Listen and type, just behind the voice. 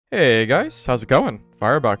Hey guys, how's it going?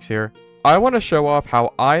 Firebox here. I want to show off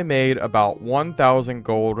how I made about 1,000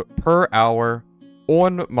 gold per hour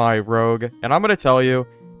on my rogue, and I'm going to tell you,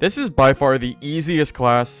 this is by far the easiest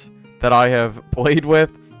class that I have played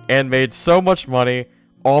with and made so much money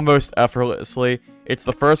almost effortlessly. It's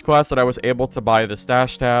the first class that I was able to buy the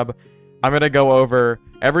stash tab. I'm going to go over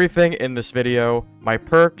everything in this video, my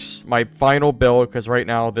perks, my final build, because right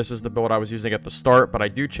now this is the build I was using at the start, but I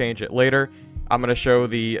do change it later. I'm going to show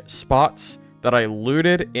the spots that I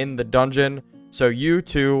looted in the dungeon, so you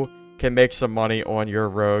too can make some money on your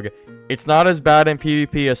rogue. It's not as bad in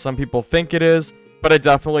PvP as some people think it is, but it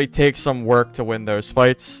definitely takes some work to win those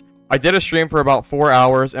fights. I did a stream for about 4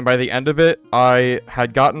 hours, and by the end of it, I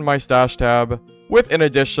had gotten my stash tab with an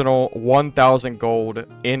additional 1,000 gold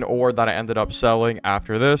in ore that I ended up selling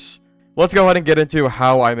after this. Let's go ahead and get into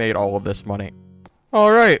how I made all of this money.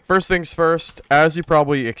 Alright, first things first, as you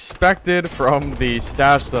probably expected from the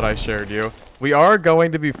stash that I showed you, we are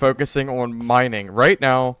going to be focusing on mining. Right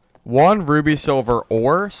now, 1 ruby silver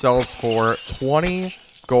ore sells for 20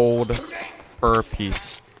 gold per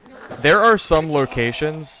piece. There are some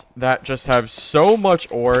locations that just have so much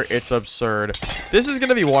ore, it's absurd. This is going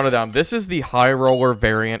to be one of them. This is the Highroller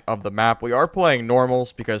variant of the map. We are playing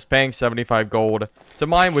normals because paying 75 gold to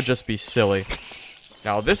mine would just be silly.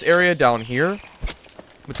 Now, this area down here,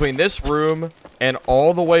 between this room and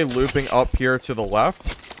all the way looping up here to the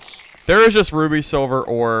left, there is just ruby silver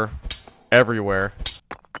ore everywhere.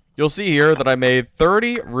 You'll see here that I made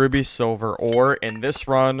 30 ruby silver ore in this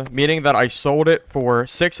run, meaning that I sold it for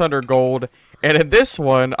 600 gold. And in this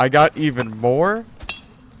one, I got even more.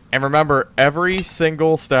 And remember, every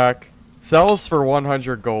single stack sells for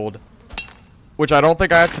 100 gold, which I don't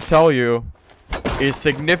think I have to tell you is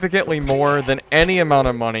significantly more than any amount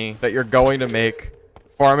of money that you're going to make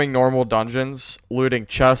farming normal dungeons, looting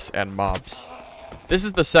chests, and mobs. This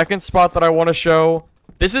is the second spot that I want to show.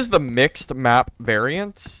 This is the mixed map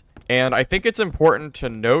variant, and I think it's important to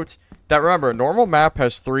note that, remember, normal map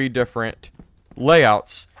has 3 different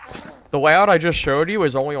layouts. The layout I just showed you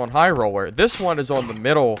is only on Highroller. This one is on the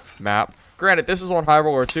middle map. Granted, this is on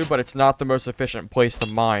Highroller too, but it's not the most efficient place to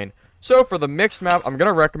mine. So for the mixed map, I'm going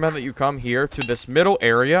to recommend that you come here to this middle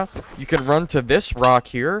area. You can run to this rock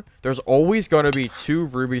here. There's always going to be 2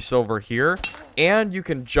 ruby silver here. And you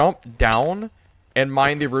can jump down and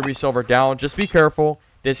mine the ruby silver down. Just be careful.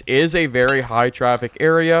 This is a very high traffic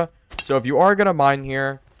area. So if you are going to mine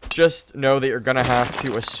here, just know that you're going to have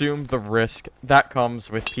to assume the risk that comes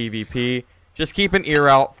with PvP. Just keep an ear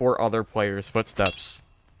out for other players' footsteps.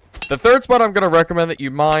 The third spot I'm going to recommend that you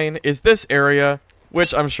mine is this area,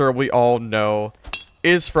 which I'm sure we all know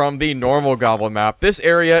is from the normal goblin map. This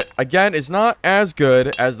area, again, is not as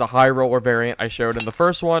good as the Highroller variant I showed in the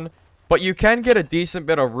first one, but you can get a decent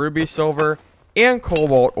bit of ruby silver and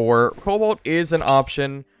cobalt ore. Cobalt is an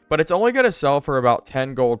option, but it's only going to sell for about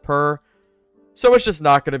 10 gold per, so it's just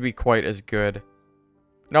not going to be quite as good.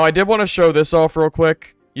 Now, I did want to show this off real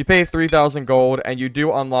quick. You pay 3,000 gold, and you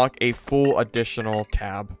do unlock a full additional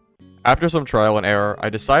tab. After some trial and error, I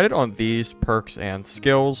decided on these perks and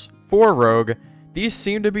skills for Rogue. These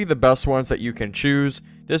seem to be the best ones that you can choose.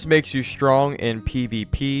 This makes you strong in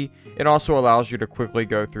PvP. It also allows you to quickly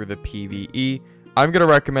go through the PvE. I'm going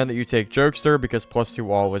to recommend that you take Jokester because +2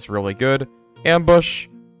 wall is really good. Ambush,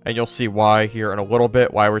 and you'll see why here in a little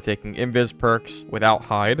bit, why we're taking Invis perks without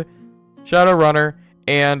Hide. Shadow Runner,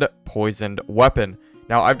 and Poisoned Weapon.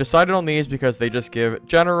 Now, I've decided on these because they just give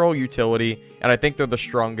general utility, and I think they're the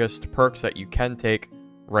strongest perks that you can take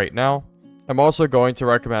right now. I'm also going to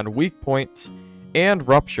recommend Weak Point and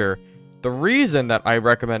Rupture. The reason that I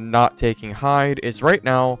recommend not taking Hide is right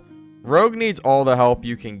now, Rogue needs all the help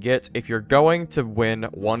you can get if you're going to win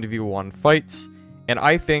 1v1 fights, and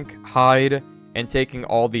I think Hide and taking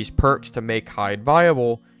all these perks to make Hide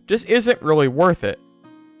viable just isn't really worth it.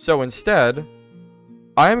 So instead,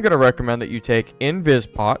 I am going to recommend that you take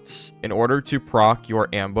Invis Pots in order to proc your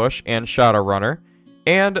Ambush and Shadow Runner,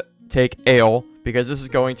 and take Ale because this is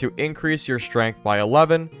going to increase your strength by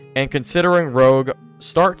 11, and considering Rogue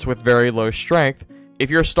starts with very low strength, if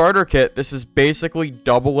your starter kit, this is basically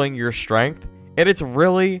doubling your strength, and it's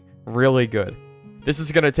really, really good. This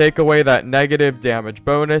is going to take away that negative damage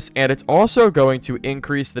bonus, and it's also going to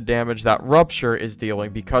increase the damage that Rupture is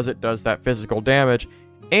dealing because it does that physical damage,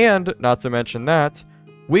 and not to mention that,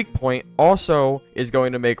 Weak Point also is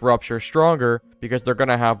going to make Rupture stronger because they're going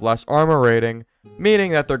to have less armor rating,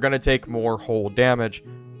 meaning that they're going to take more whole damage,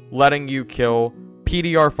 letting you kill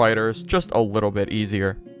PDR fighters just a little bit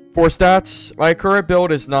easier. For stats, my current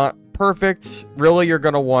build is not perfect. Really, you're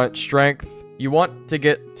going to want strength. You want to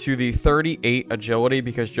get to the 38 agility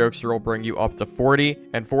because Jokester will bring you up to 40,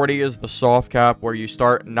 and 40 is the soft cap where you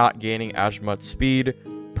start not gaining as much speed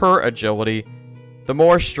per agility. The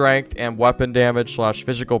more strength and weapon damage /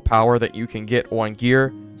 physical power that you can get on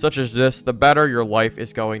gear, such as this, the better your life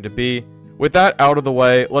is going to be. With that out of the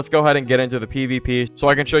way, let's go ahead and get into the PvP so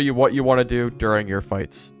I can show you what you want to do during your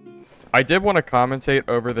fights. I did want to commentate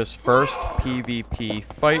over this first PvP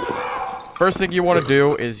fight. First thing you want to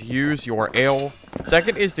do is use your ale.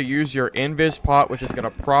 Second is to use your invis pot, which is going to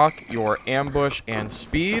proc your ambush and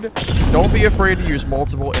speed. Don't be afraid to use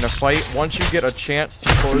multiple in a fight. Once you get a chance to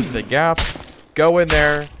close the gap, go in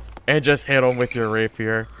there and just hit them with your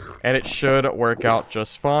rapier, and it should work out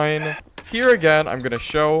just fine. Here again, I'm going to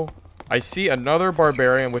show, I see another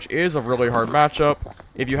barbarian, which is a really hard matchup.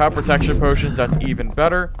 If you have protection potions, that's even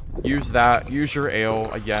better. Use that. Use your ale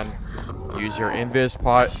again. Use your invis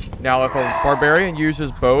pot. Now, if a barbarian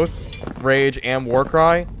uses both rage and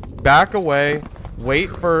warcry, back away. Wait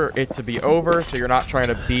for it to be over so you're not trying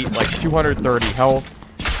to beat like 230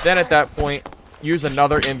 health. Then at that point, use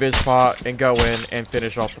another invis pot and go in and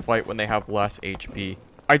finish off the fight when they have less HP.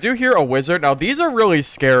 I do hear a wizard. Now, these are really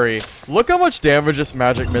scary. Look how much damage this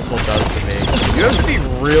magic missile does to me. You have to be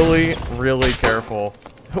really, really careful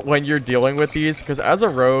when you're dealing with these, because as a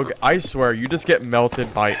rogue, I swear, you just get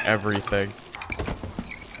melted by everything.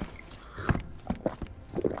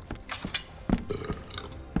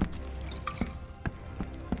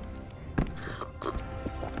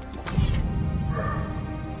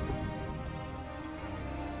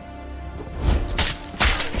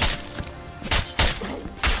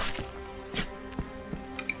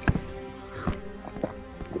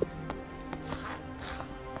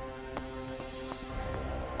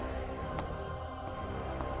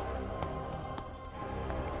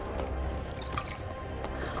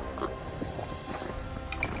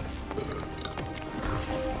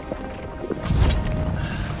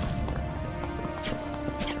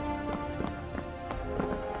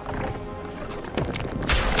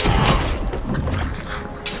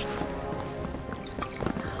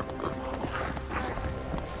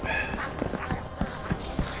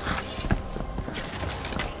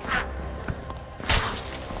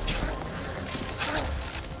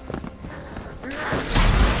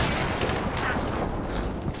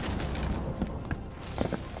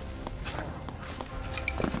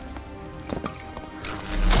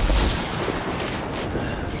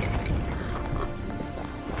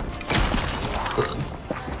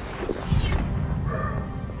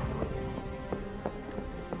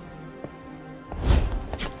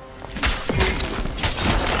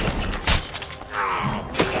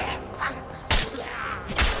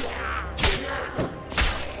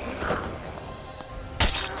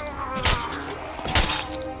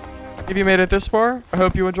 If you made it this far, I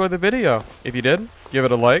hope you enjoyed the video. If you did, give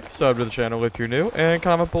it a like, sub to the channel if you're new, and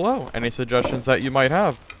comment below any suggestions that you might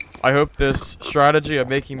have. I hope this strategy of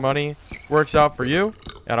making money works out for you,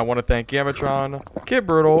 and I want to thank Gamatron, Kid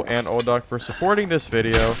Brutal, and Old Duck for supporting this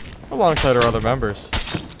video alongside our other members.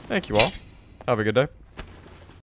 Thank you all. Have a good day.